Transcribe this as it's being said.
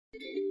Well,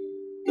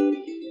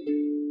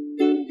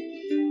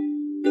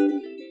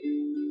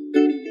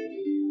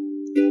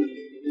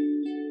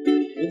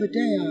 the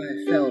day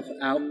I fell for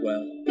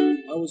Outwell,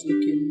 I was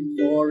looking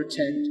for a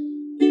tent.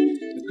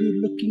 A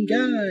good-looking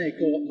guy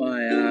caught my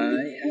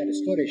eye, had a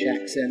Scottish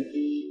accent.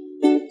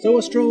 So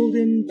I strolled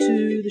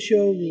into the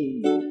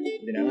showroom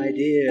with an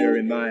idea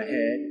in my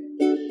head.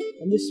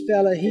 And this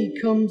fella, he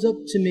comes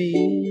up to me,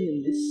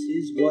 and this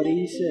is what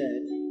he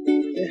said.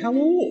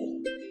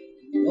 Hello,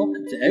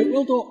 welcome to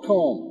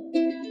Outwell.com.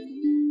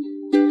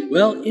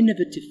 Well,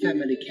 innovative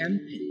family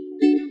camping,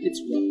 it's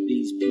what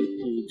these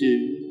people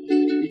do.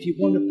 If you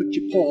want to put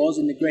your paws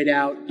in the great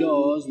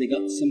outdoors, they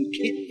got some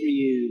kit for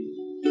you.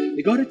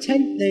 They got a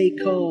tent they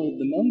call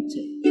the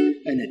Monty,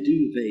 and a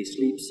duvet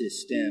sleep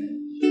system.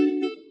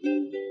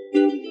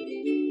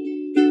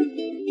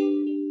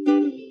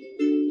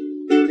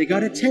 They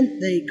got a tent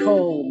they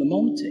call the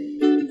Monty,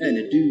 and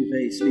a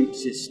duvet sleep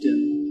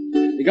system.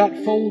 They got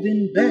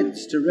folding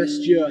beds to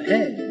rest your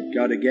head,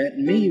 gotta get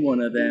me one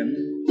of them.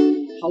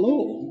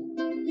 Hello,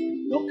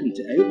 welcome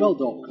to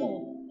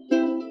Outwell.com.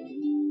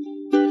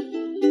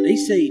 They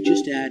say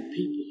just add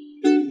people,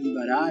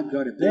 but I've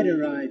got a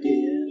better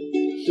idea.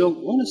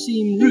 Don't want to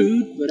seem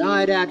rude, but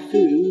I'd add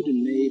food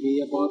and maybe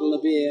a bottle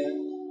of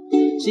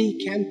beer. See,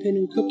 camping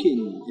and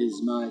cooking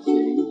is my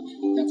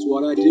thing, that's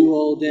what I do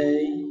all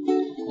day.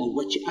 I'll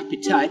whet your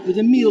appetite with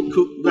a meal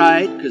cooked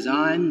right, 'cause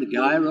I'm the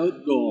guy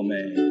wrote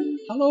gourmet.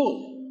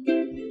 Hello,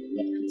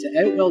 welcome to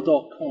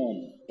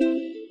Outwell.com.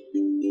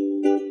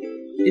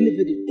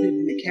 Innovative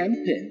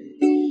camping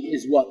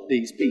is what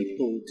these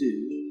people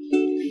do. So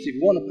if you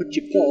want to put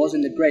your paws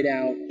in the great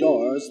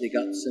outdoors, they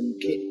got some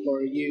kit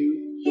for you.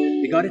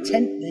 They got a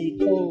tent they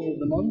call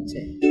the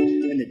Monty,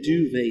 and a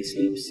duvet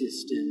sleep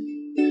system.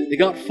 They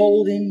got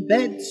folding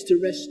beds to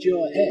rest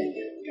your head,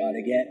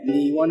 gotta get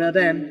me one of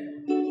them.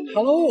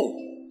 Hello,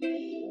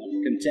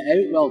 welcome to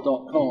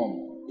Outwell.com.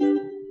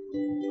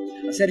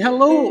 I said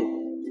hello,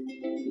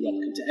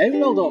 welcome to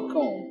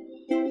Outwell.com.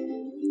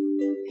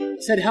 I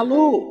said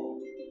hello,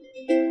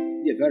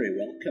 you're very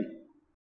welcome.